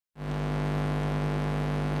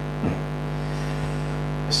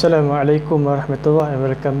Assalamualaikum warahmatullahi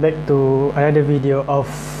wabarakatuh. Welcome back to another video of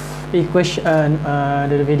equation,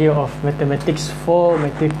 the video of mathematics for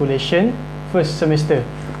matriculation first semester.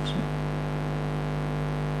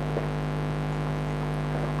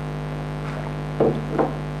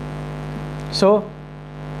 So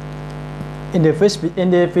in the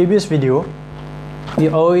previous video, we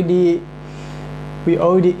already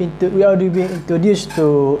been introduced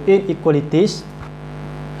to inequalities.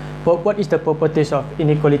 What is the properties of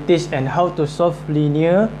inequalities and how to solve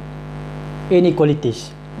linear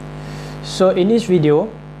inequalities. So in this video,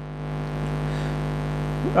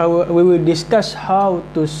 we will discuss how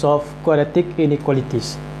to solve quadratic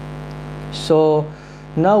inequalities. So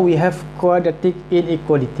now we have quadratic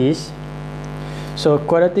inequalities. So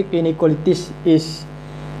quadratic inequalities is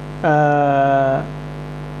an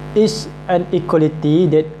equality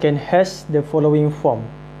that has the following form.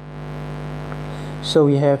 So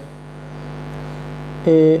we have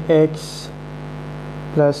ax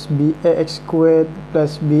plus bax squared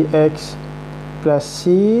plus bx plus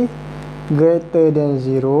c greater than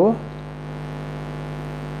 0,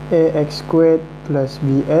 ax squared plus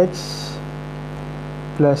bx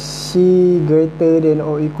plus c greater than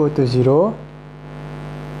or equal to 0,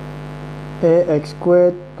 ax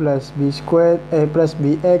squared plus b squared plus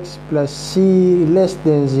bx plus c less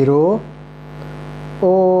than 0,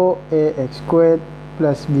 or ax squared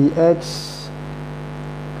plus bx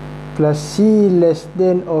plus c less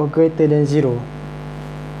than or greater than 0.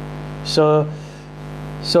 So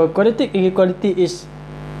quadratic inequality is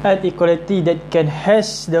an equality that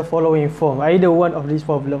has the following form, either one of these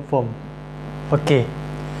form. Okay,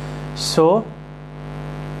 so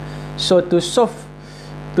to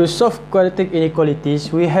solve quadratic inequalities,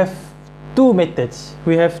 we have two methods.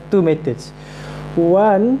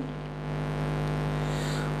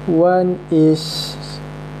 One is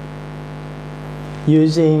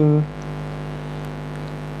using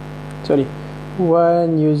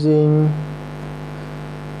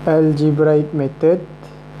algebraic method,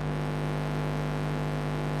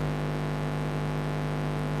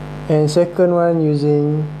 and second one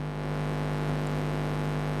using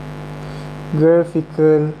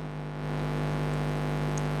graphical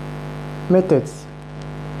methods.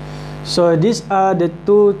 So these are the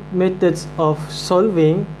two methods of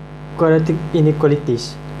solving quadratic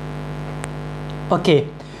inequalities. Okay,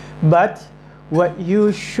 but what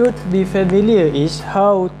you should be familiar is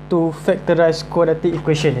how to factorize quadratic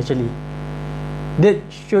equation. Actually, that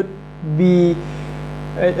should be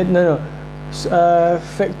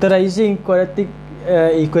factorizing quadratic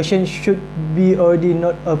equation should be already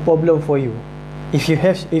not a problem for you. If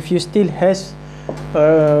you still has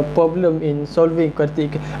a problem in solving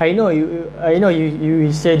quadratic, I know you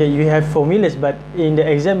will say that you have formulas, but in the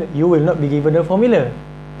exam you will not be given a formula.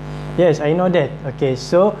 Yes, I know that. Okay,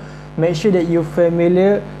 so make sure that you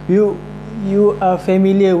are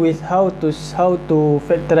familiar with how to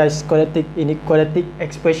factorize quadratic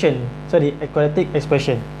expression. Quadratic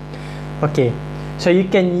expression. Okay, so you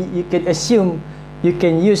can assume you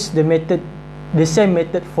can use the same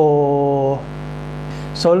method for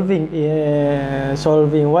solving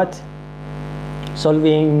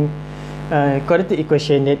quadratic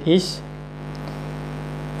equation, that is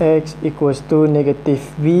x equals to negative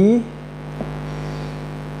b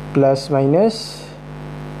plus minus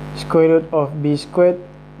square root of b squared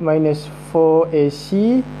minus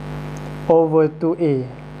 4ac over 2a.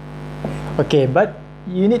 Okay, but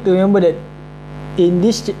you need to remember that in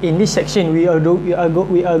this section we are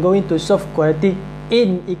going to solve quadratic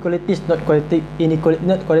inequalities, not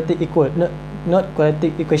quadratic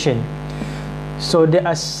equation. So there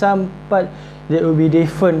are some part that will be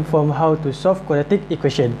different from how to solve quadratic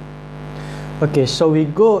equation. Okay, so we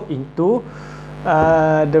go into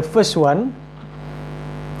the first one.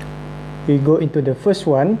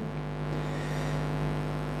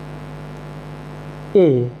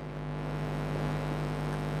 A,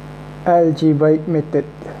 algebraic method.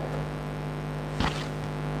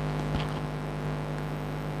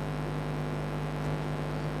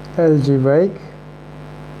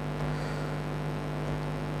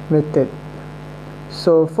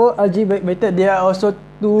 So for algebraic method, there are also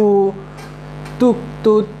two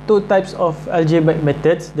types of algebraic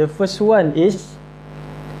methods. The first one is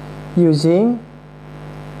using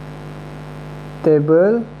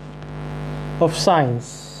table of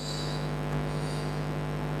signs.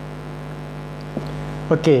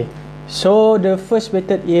 Okay, so the first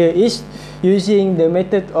method here is using the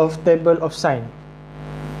method of table of sign.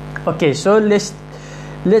 Okay, so let's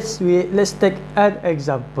take an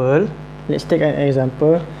example.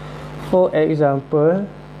 For example,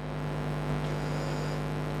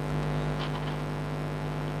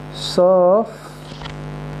 solve,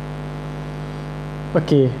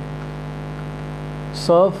 okay,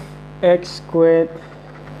 solve x squared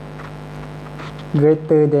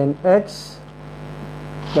greater than x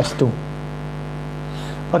plus 2.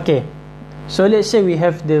 Okay, so let's say we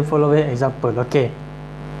have the following example. Okay,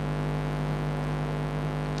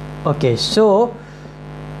 so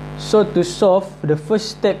to solve, the first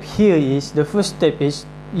step is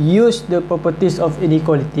use the properties of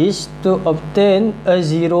inequalities to obtain a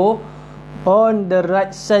zero on the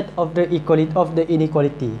right side of the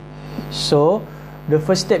inequality. So the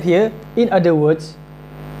first step here, in other words,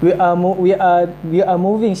 we are moving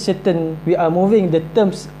the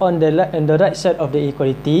terms on the right side of the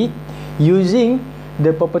inequality using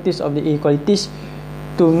the properties of the inequalities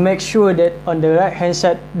to make sure that on the right hand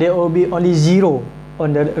side there will be only zero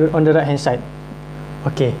on the right hand side.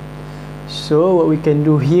 Okay, so what we can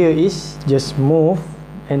do here is just move,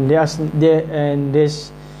 and there's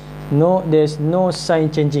no sign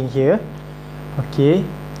changing here. Okay,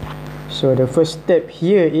 so the first step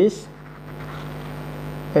here is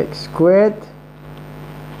x squared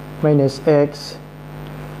minus x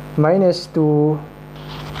minus 2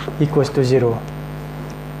 equals to 0.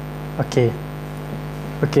 Okay,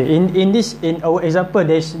 in our example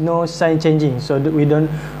there's no sign changing, so we don't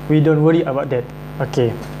worry about that.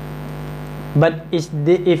 Okay, but if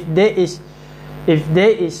there is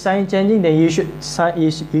sign changing, then you should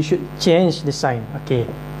change the sign. Okay,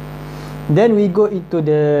 then we go into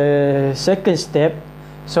the second step.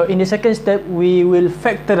 So in the second step, we will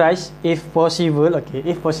factorize, if possible,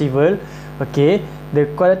 the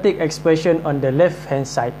quadratic expression on the left hand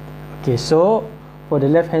side. Okay, so for the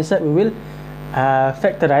left hand side we will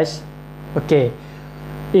factorize. Okay,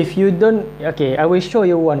 if you don't, okay, I will show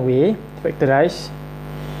you one way to factorize.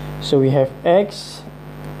 So we have x,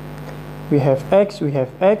 so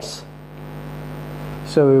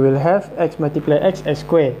we will have x multiply x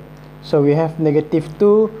squared. So we have negative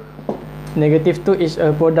 2 is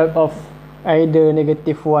a product of either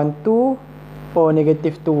negative 1 2 or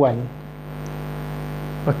negative 2 1.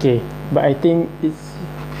 Okay, but I think it's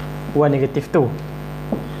 1 negative 2.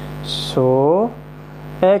 So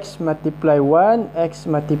x multiply 1, x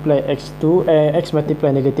multiply x2, x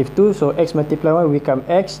multiply negative 2. So x multiply 1 will become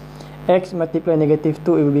x multiply negative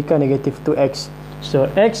 2, it will become negative 2x. So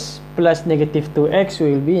x plus negative 2x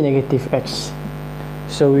will be negative x.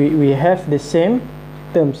 So we have the same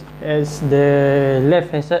terms as the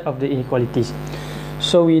left hand side of the inequalities.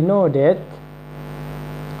 So we know that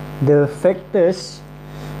the factors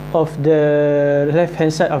of the left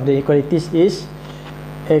hand side of the inequalities is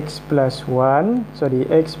x plus 1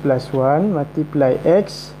 multiply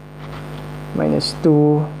x minus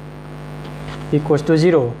 2 equals to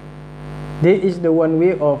 0. This is the one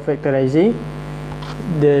way of factorizing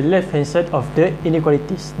the left hand side of the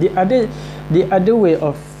inequalities. The other way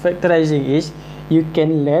of factorizing is you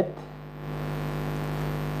can let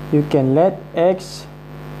x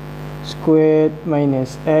squared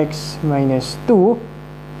minus x minus 2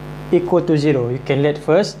 equal to 0. You can let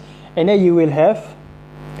first, and then you will have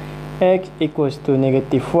x equals to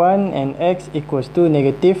negative 1 and x equals to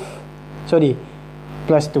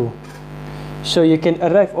plus 2. So you can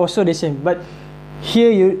arrive also the same, but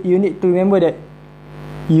here you need to remember that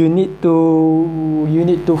you need to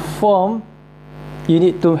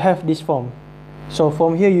have this form. So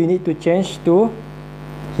from here you need to change to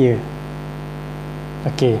here.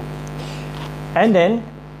 Okay, and then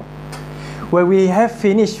when we have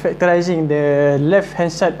finished factorizing the left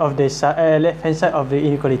hand side of the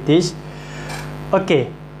inequalities,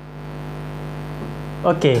 okay,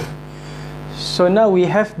 so now we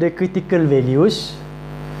have the critical values.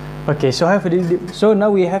 Okay, so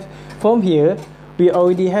now we have, from here we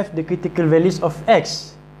already have the critical values of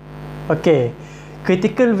x. Okay,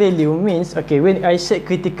 critical value means, okay, when I say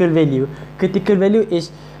critical value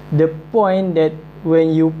is the point that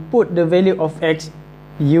when you put the value of x,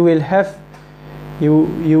 you will have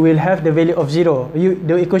the value of 0.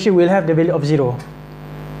 The equation will have the value of 0.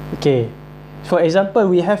 Okay, for example,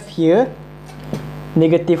 we have here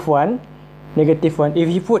negative 1.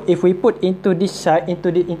 If we put into this side,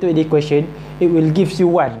 into the equation, it will give you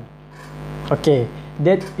 1. Okay,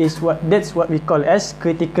 that's what we call as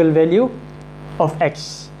critical value of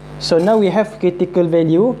x. So now we have critical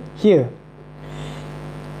value here.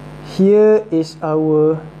 Here is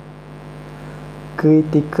our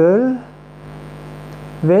critical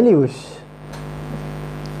values.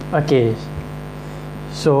 Okay,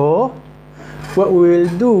 so what we will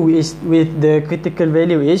do is, with the critical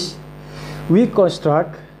value is, we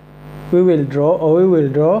will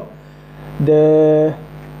draw the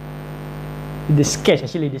the sketch.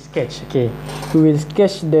 Okay, we will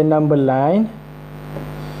sketch the number line.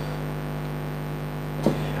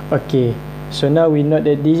 Okay, so now we know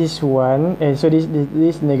that this is 1, and so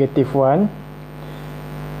this negative 1.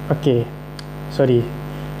 Okay, sorry.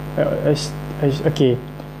 Okay,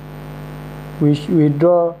 we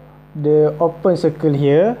draw the open circle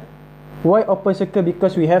here. Why open circle?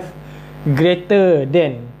 Because we have greater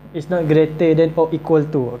than. It's not greater than or equal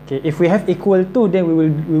to. Okay, if we have equal to, then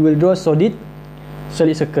we will draw solid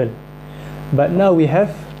circle. But now we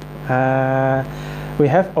have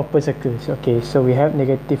open circles. Okay, so we have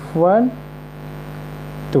negative 1,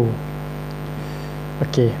 2.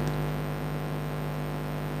 Okay.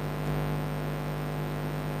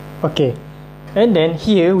 Okay, and then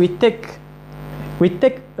here we take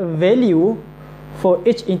a value for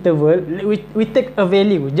each interval. We take a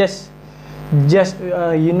value, just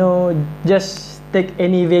take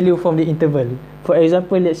any value from the interval. For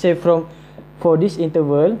example, let's say for this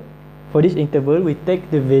interval we take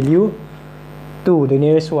the value 2, the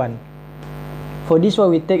nearest one. For this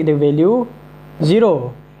one we take the value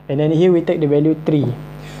 0, and then here we take the value 3.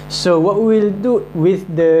 So what we will do with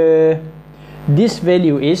this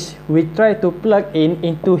value is we try to plug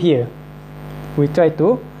into here.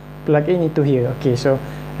 Okay, so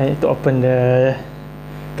I need to open the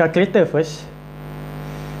calculator first.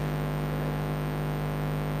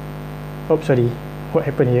 Oh, sorry, what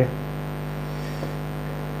happened here?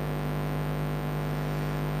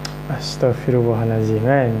 Astaghfirullahalazim,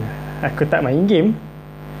 kan? Aku tak main game,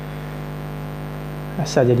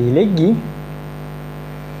 asal jadi laggy.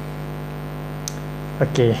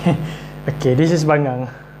 Okay. Okay, this is bangang.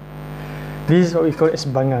 This is what we call as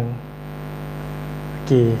bangang.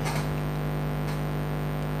 Okay.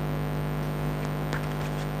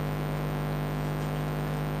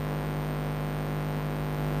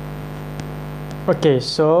 Okay,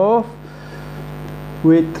 so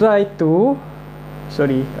we try to,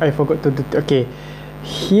 sorry, I forgot to do. Okay,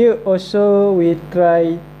 here also we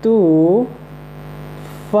try to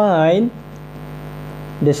find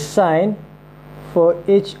the sign for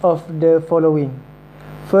each of the following.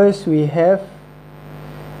 First we have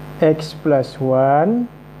x plus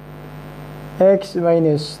 1, x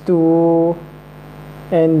minus 2,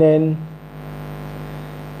 and then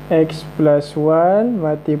x plus 1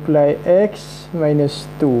 multiply x minus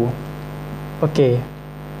 2. Okay,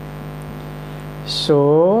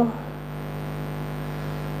 so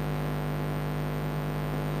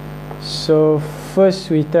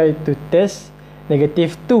first we try to test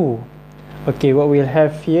negative 2. Okay, what we'll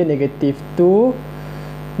have here, negative 2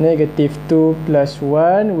 plus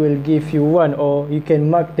 1 will give you 1, or you can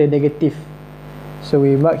mark the negative. So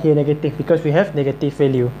we mark here negative because we have negative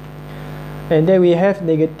value. And then we have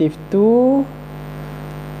negative 2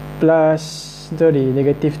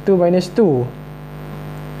 minus 2.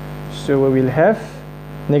 So we will have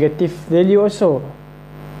negative value also.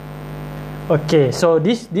 Okay, so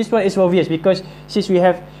this one is obvious because since we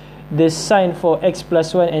have the sign for x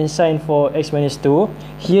plus 1 and sign for x minus 2,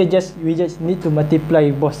 here we just need to multiply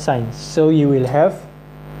both signs. So you will have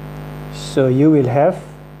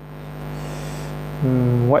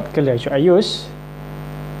what color should I use?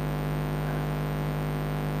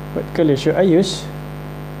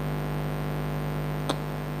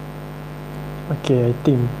 Okay, I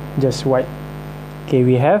think just white. Okay,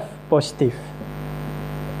 we have positive.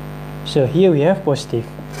 So here we have positive.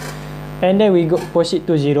 And then we proceed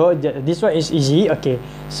to 0. This one is easy. Okay,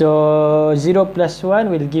 so 0 plus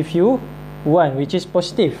 1 will give you 1, which is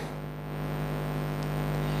positive.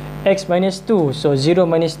 X minus 2, so 0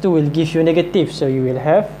 minus 2 will give you negative, so you will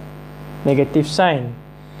have negative sign.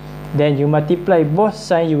 Then you multiply both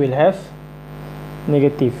signs, you will have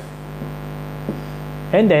negative.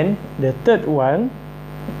 And then the third one,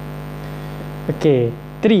 okay,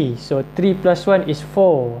 3. So 3 plus 1 is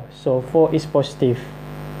 4, so 4 is positive.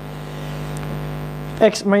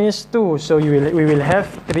 X minus 2, so we will have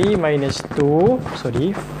 3 minus 2,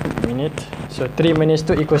 sorry, a minute. So 3 minus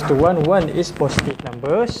 2 equals to 1. 1 is positive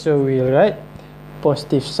number, so we'll write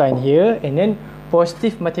positive sign here, and then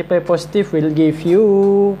positive multiply positive will give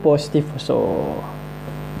you positive also.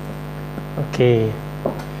 Okay,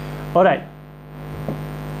 alright,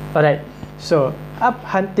 so up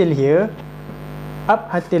until here,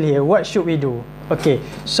 what should we do? Okay,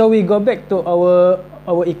 so we go back to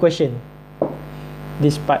our equation.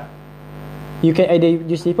 This part, you can either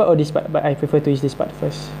use this part or this part, but I prefer to use this part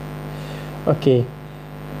first. Okay,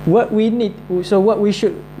 what we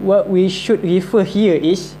should refer here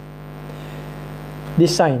is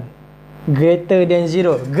this sign, greater than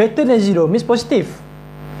 0. Greater than 0 means positive.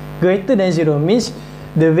 Greater than 0 means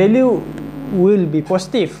the value will be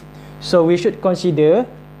positive. So we should consider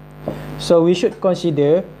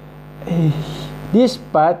this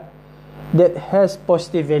part that has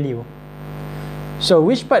positive value. So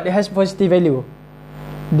which part that has positive value?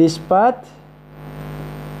 This part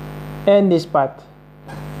and this part.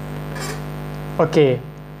 Okay,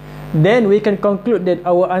 then we can conclude that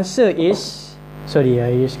our answer is, so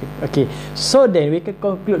then we can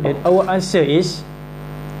conclude that our answer is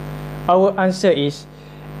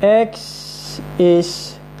x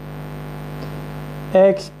is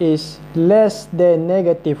less than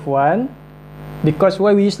 -1. Because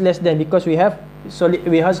why we use less than? Because we have solid,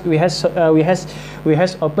 we has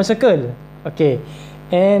open circle. Okay,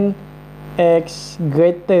 and x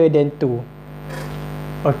greater than 2.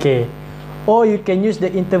 Okay, or you can use the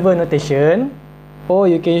interval notation,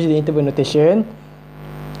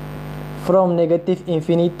 from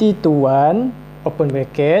 -infinity to 1 open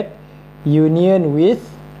bracket union with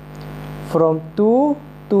from 2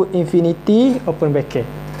 to infinity open bracket.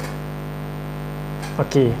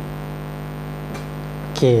 Okay,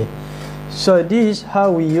 so this is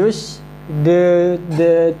how we use the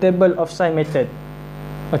table of sign method.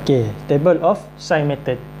 Okay, table of sign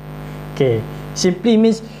method. Okay, simply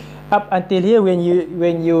means up until here, when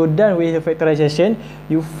you done with the factorization,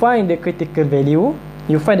 you find the critical value,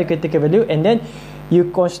 and then you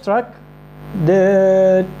construct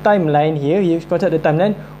the timeline here. You construct the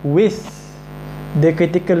timeline with the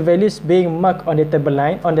critical values being marked on the table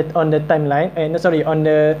line, on the timeline,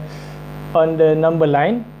 on the number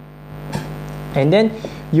line, and then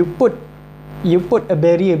you put a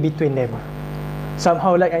barrier between them,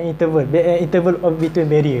 somehow like an interval between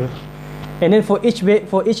barrier. And then for each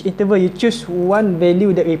interval, you choose one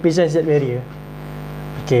value that represents that barrier.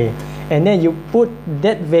 Okay, and then you put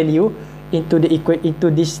that value into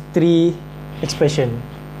these three expression.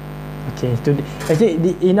 Okay,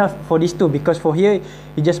 actually enough for these two, because for here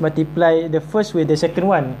you just multiply the first with the second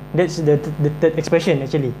one. That's the third expression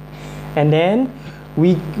actually. And then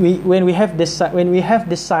when we have the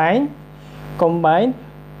sign combined,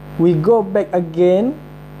 we go back again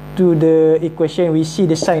to the equation. We see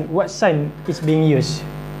the sign, what sign is being used.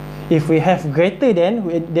 If we have greater than,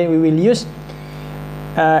 then we will use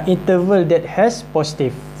interval that has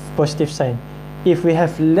positive sign. If we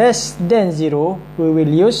have less than 0, we will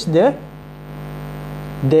use the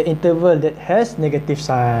interval that has negative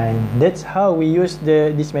sign. That's how we use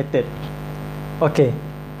this method. Okay,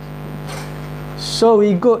 so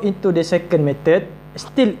we go into the second method,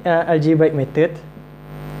 still algebraic method.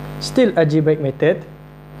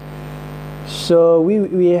 So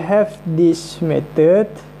we have this method,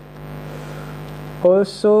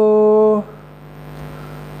 also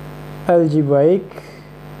algebraic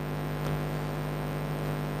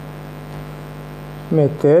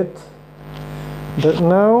method, but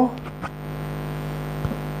now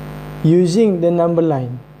using the number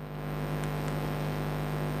line.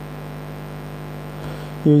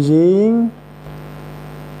 Using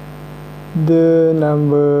the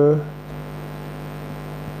number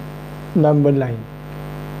line.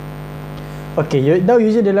 Okay, now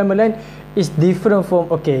using the number line is different from,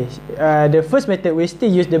 the first method we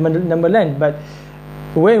still use the number line, but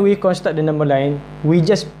when we construct the number line, we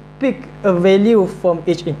just pick a value from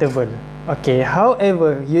each interval. Okay,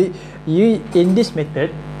 however, in this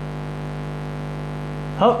method,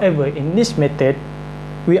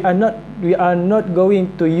 we are not going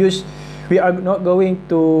to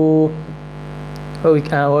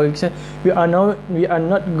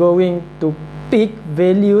pick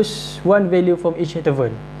one value from each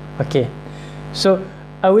interval. Okay, so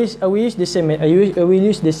I will use the same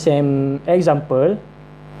example.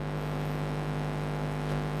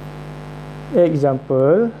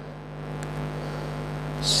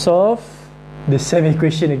 Solve the same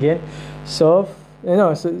equation again.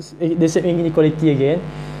 The same inequality again.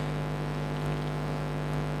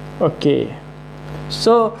 Okay,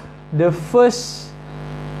 so the first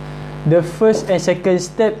and second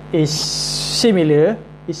step is similar,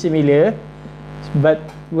 but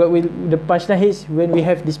the punchline is when we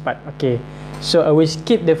have this part. Okay, so I will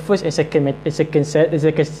skip the first and second step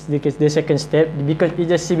because it's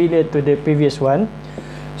just similar to the previous one.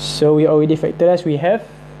 So we already factorize. We have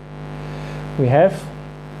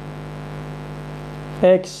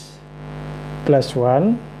x plus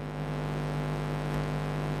 1,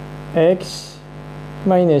 x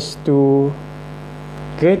minus 2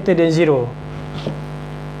 greater than 0.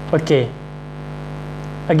 Okay,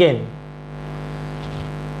 again.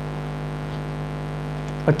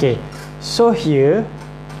 Okay, so here,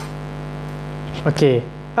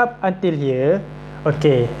 up until here,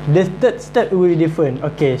 the third step will be different.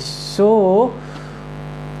 Okay, so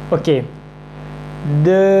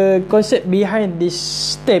the concept behind this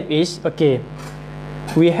step is, okay,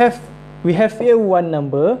 we have here one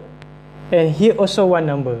number and here also one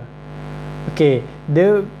number. Okay,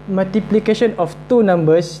 the multiplication of two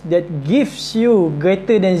numbers that gives you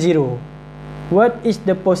greater than 0. What is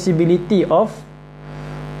the possibility of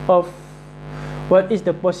what is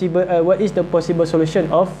the possible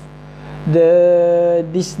solution of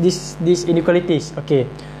this inequalities? Okay,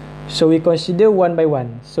 so we consider one by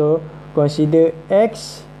one. So consider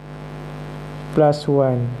x plus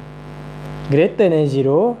 1 greater than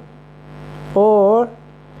 0 or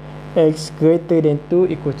x greater than 2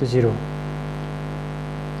 equal to 0.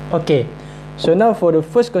 Okay, so now for the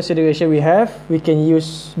first consideration we can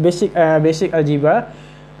use basic algebra.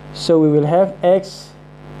 So we will have x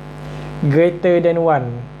greater than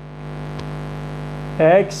 1,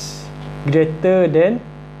 x greater than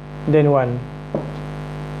 1.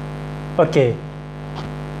 Okay,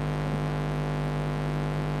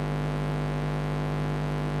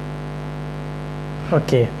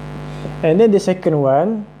 okay, and then the second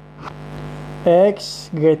one,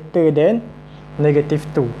 x greater than negative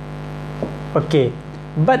 2. Okay,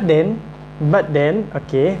 but then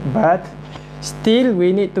okay, but still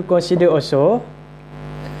we need to consider also,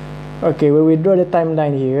 okay, when we draw the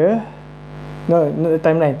timeline here, no, not the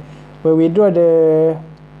timeline, when we draw the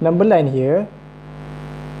number line here,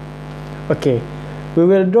 okay, we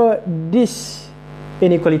will draw this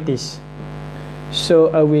inequalities.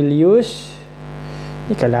 So I will use,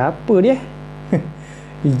 ni color apa dia?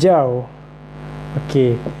 Hijau.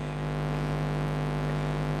 Okay,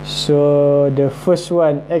 so the first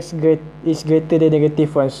one, x is greater than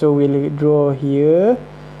negative 1, so we'll draw here,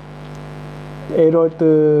 arrow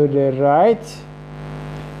to the right,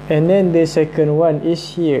 and then the second one is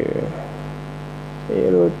here,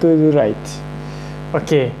 arrow to the right.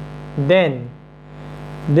 Okay, then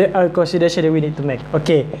there are considerations that we need to make.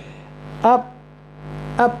 Okay, up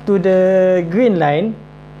to the green line,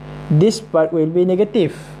 this part will be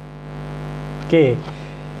negative. Okay,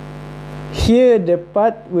 here the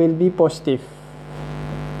part will be positive.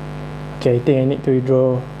 Okay, I think I need to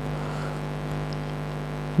draw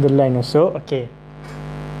the line also. Okay,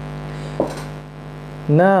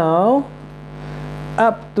 now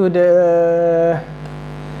up to the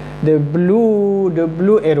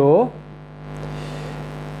blue arrow,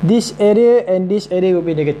 this area and this area will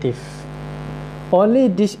be negative. Only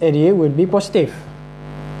this area will be positive.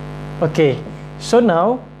 Okay, so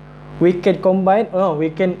now we can combine, we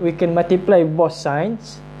can multiply both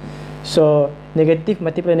signs. So negative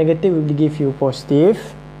multiply negative will give you positive,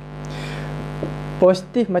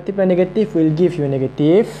 positive multiply negative will give you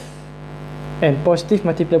negative, and positive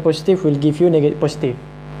multiply positive will give you positive.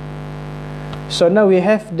 So now we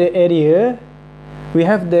have the area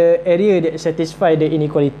that satisfy the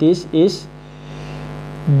inequalities is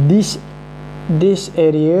this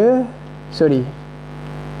area,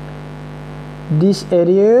 this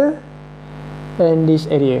area and this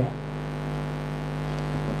area.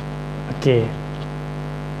 Okay,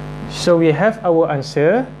 so we have our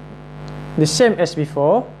answer, the same as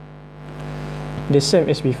before,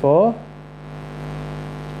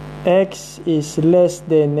 x is less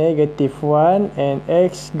than negative 1 and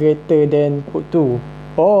x greater than 2,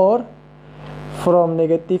 or from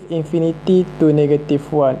negative infinity to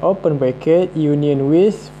negative 1 open bracket union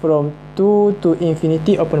with from 2 to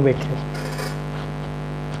infinity open bracket.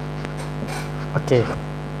 Okay,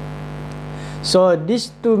 so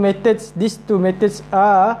these two methods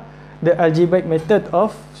are the algebraic method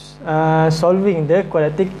of solving the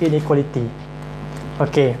quadratic inequality.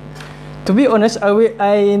 Okay, to be honest,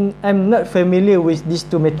 I'm not familiar with these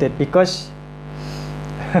two methods because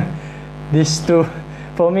these two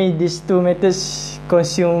methods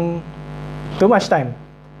consume too much time.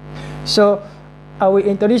 So I will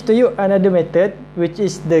introduce to you another method, which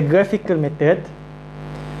is the graphical method.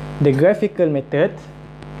 Okay,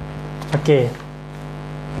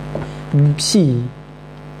 C.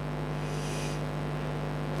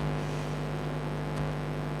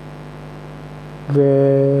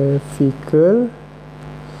 Graphical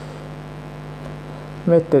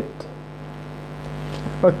method.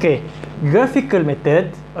 Okay, graphical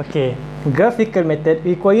method. Okay, graphical method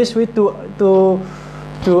requires you to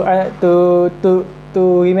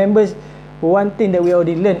remember one thing that we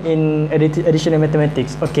already learned in additional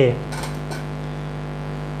mathematics. Okay,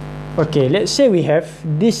 let's say we have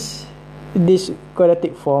this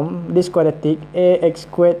quadratic form, this quadratic ax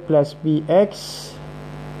squared plus bx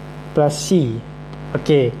plus c.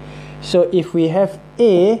 Okay, so if we have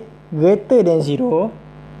a greater than 0,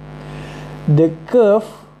 the curve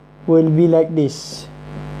will be like this.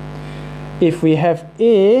 If we have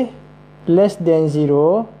a less than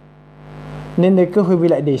 0, then the curve will be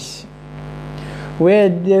like this, where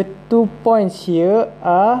the 2 points here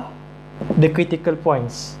are the critical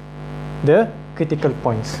points.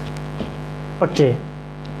 Okay,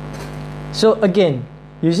 so again,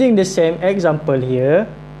 using the same example here,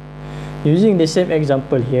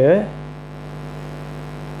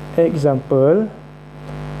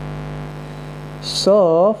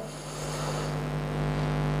 solve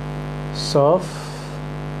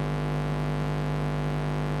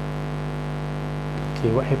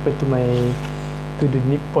okay, what happened to the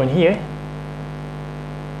midpoint here?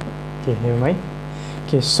 Okay, never mind.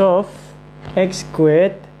 Okay, solve x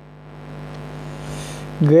squared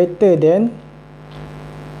greater than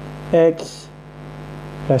x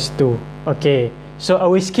plus 2. Okay, so I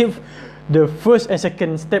will skip the first and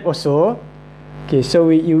second step also. Okay, so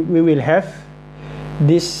we will have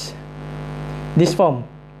this form.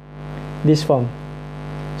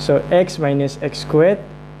 So x minus x squared,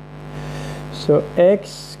 so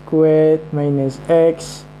x squared minus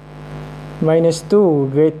x minus 2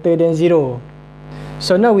 greater than 0.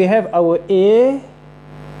 So now we have our a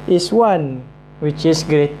is 1, which is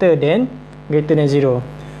greater than 0.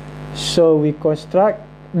 So we construct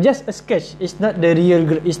just a sketch. It's not the real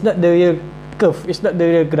curve, it's not the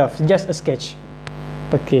real graph, just a sketch.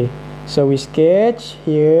 Okay, so we sketch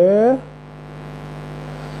here.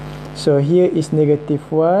 So here is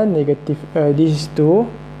 -1, this is 2.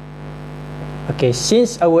 Okay,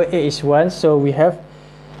 since our a is 1, so we have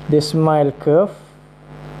the smile curve.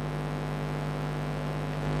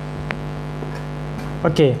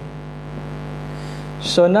 Okay,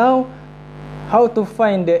 so now how to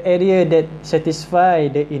find the area that satisfy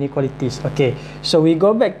the inequalities? Okay, so we go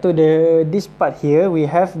back to this part here. We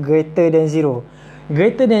have greater than 0.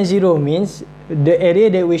 Greater than 0 means the area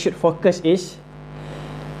that we should focus is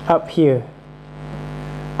up here,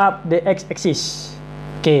 up the x-axis.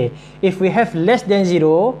 Okay, if we have less than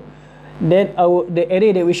 0, then the area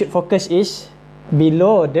that we should focus is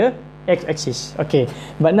below the x-axis. Okay,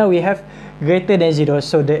 but now we have greater than 0,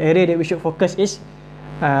 so the area that we should focus is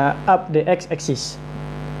up the x-axis.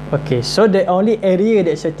 Okay, so the only area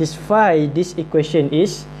that satisfy this equation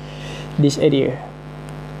is this area,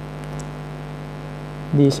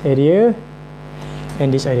 and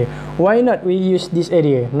this area. Why not we use this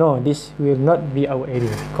area? No, this will not be our area,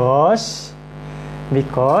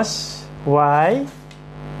 because why?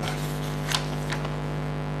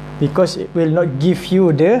 Because it will not give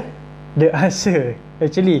you the answer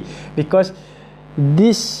actually, because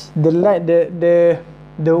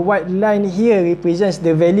the white line here represents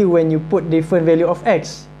the value when you put different value of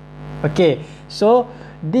x. Okay, so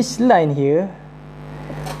this line here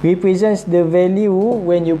represents the value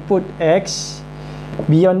when you put x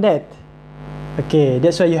beyond that. Okay,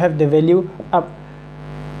 that's why you have the value up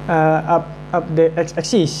the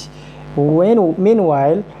x-axis.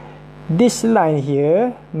 Meanwhile, this line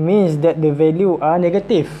here means that the value are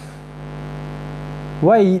negative.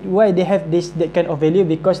 Why they have that kind of value?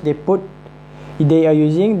 Because they are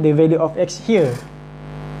using the value of x here.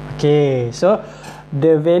 Okay, so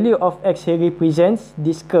the value of x here represents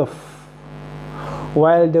this curve,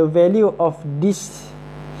 while the value of this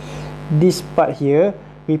part here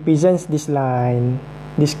represents this line,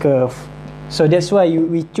 this curve. So that's why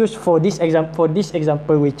we choose for this example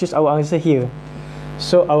we choose our answer here.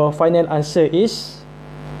 So our final answer is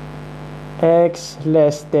x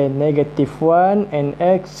less than -1 and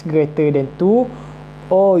x greater than 2,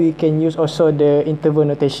 or you can use also the interval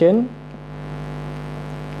notation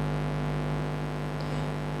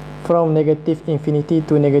from -infinity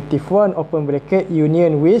to -1 open bracket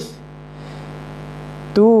union with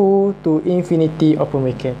 2 to infinity open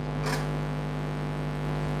bracket.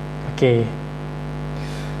 Okay,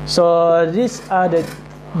 so these are the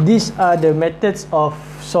methods of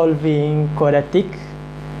solving quadratic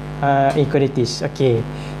inequalities. Okay,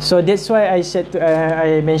 so that's why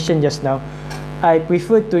I mentioned just now, I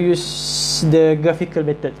prefer to use the graphical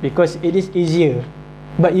method because it is easier,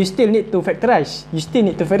 but you still need to factorize.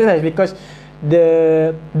 Because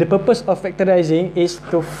the purpose of factorizing is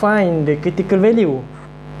to find the critical value.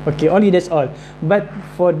 Okay, only that's all. But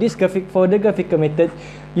for the graphical method,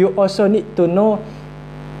 you also need to know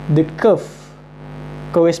the curve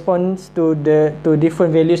corresponds to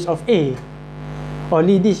different values of a.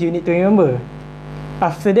 Only this you need to remember.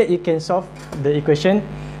 After that, you can solve the equation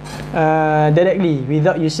directly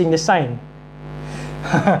without using the sign.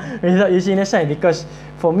 Because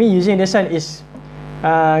for me, using the sign is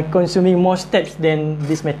consuming more steps than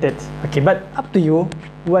this method. Okay, but up to you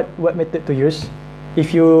what method to use.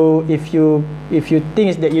 If you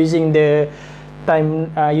think that using the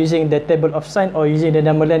table of sign or using the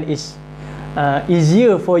number line is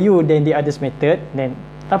easier for you than the others method, then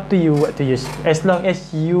up to you what to use, as long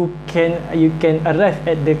as you can arrive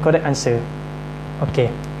at the correct answer. Okay,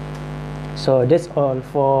 so that's all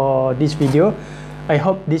for this video. I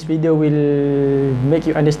hope this video will make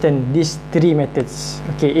you understand these three methods.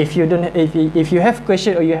 Okay, if you don't, if you have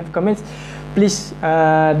question or you have comments, please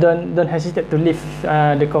don't hesitate to leave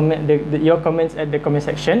your comments at the comment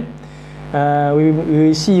section. We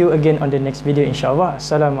will see you again on the next video, inshallah.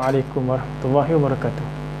 Assalamualaikum warahmatullahi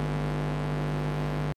wabarakatuh.